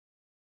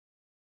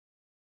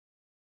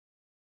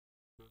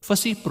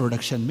فصیح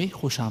production میں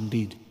خوش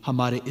آمدید۔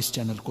 ہمارے اس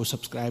چینل کو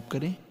سبسکرائب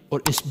کریں اور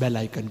اس بیل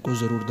آئیکن کو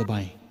ضرور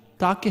دبائیں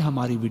تاکہ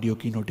ہماری ویڈیو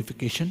کی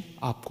نوٹیفیکیشن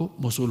آپ کو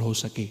موصول ہو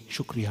سکے۔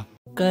 شکریہ۔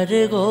 کر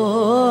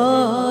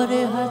غور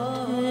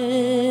ہاتھ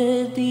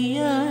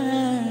دیا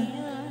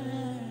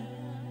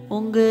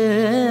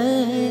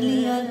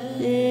انگلیاں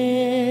سے،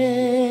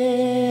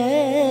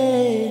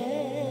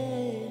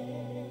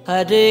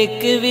 ہر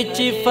ایک وچ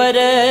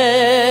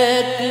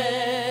فرق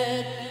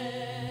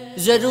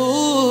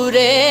ضرور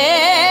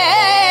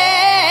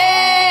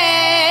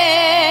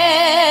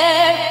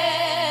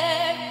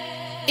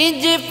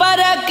انج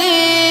فرق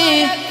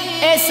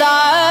اے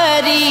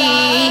ساری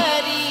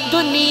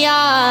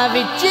دنیا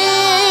وچ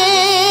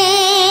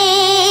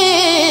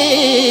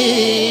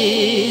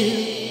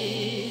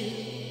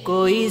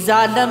کوئی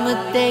ظالم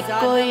تے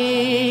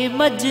کوئی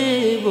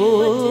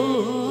مجبور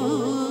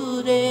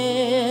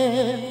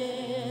ہے،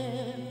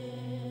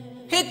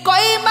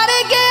 کوئی مر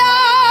گیا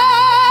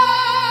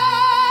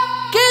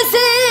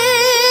کسی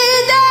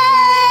دے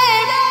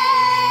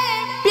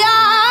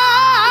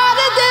پیار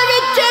دے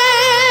وچ،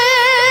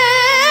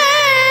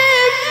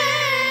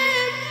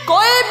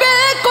 کوئی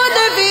بالکل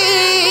بھی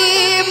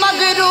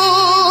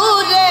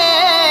مغرور ہے،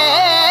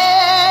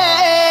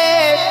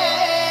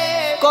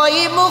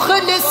 کوئی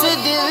مخلص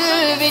دل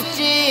وچ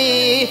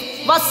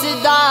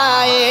وسدا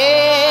ہے،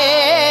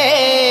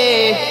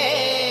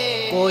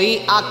 کوئی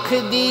اکھ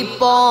دی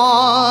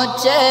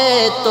پہنچ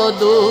تو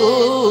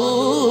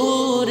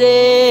دور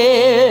ہے۔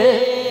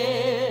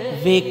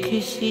 ویکھ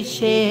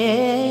شیشے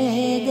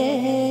دے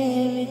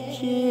وچ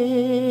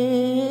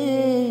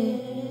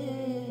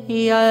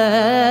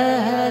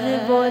یار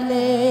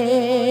بولے،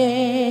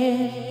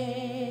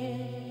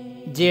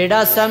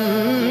 جیڑا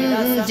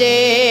سمجھے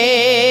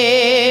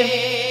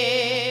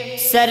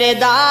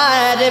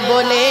سردار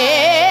بولے،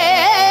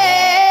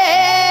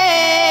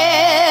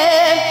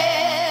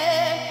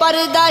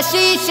 پردہ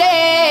شیشے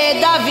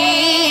دا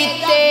وی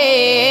تے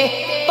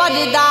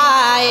پردہ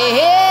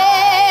ہے،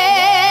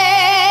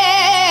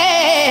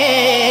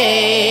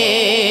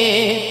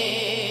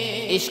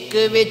 عشق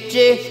وچ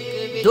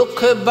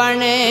دکھ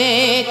بن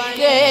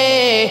کے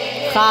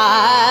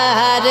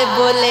خار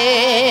بولے،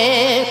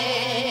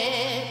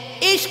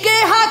 عشق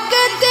حق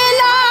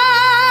دلا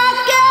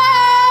کے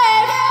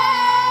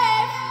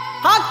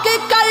حق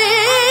کر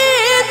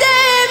دے،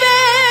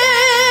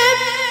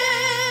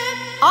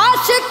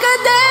 عاشق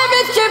دے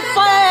وچ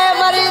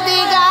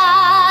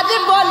پروردگار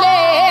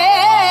بولے،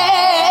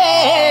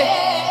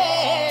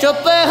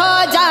 چپ ہو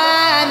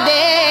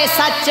جاندے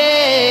سچ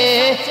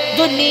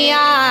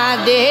دنیا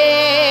دے،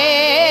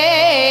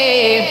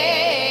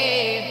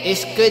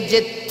 عشق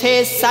جتھے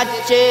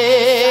سچ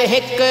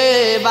ایک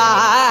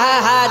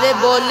بار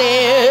بولے،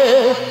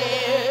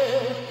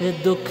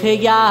 دکھ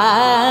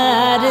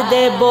یار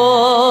دے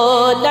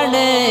بولن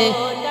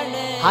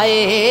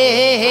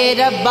ہائے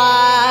ربا،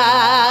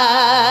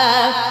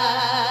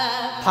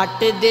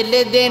 پھٹ دل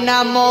دے نہ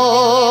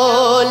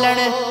مولن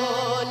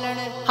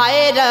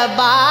ہائے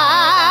ربا،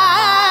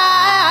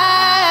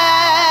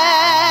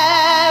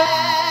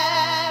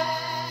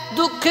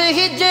 دکھ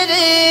ہجر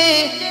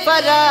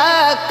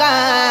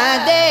فرقاں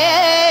دے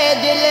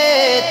دل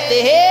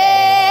تے،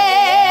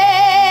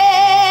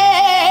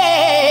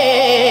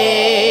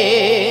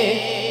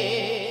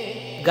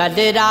 گل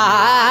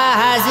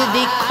راز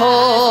دی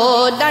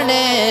کھولن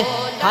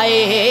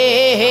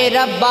ہائے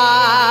ربا،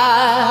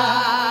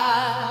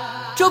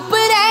 چپ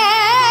رہ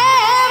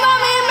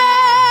ممی میں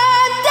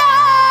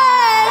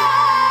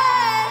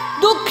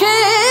دکھ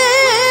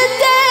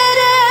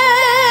تیرے،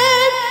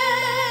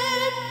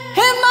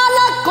 ہے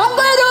مالا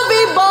کنگرو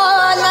بھی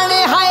بولن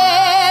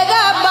ہائے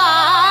ربا،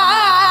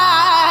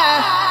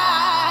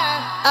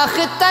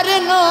 اختر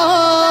نو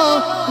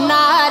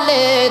نال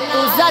تو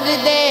زر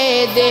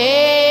دے دے،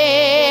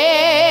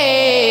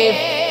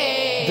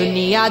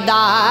 دنیا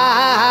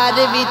دار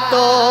بھی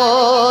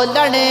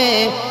تولن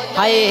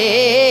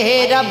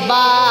ہائے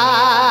ربا،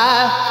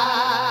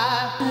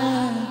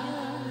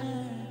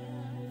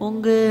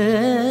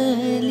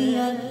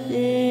 انگلیاں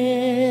سے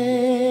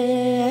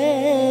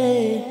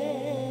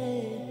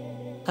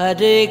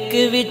ہر ایک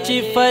وچ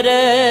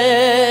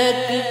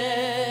فرق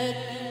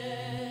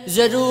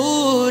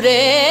ضرور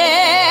ہے۔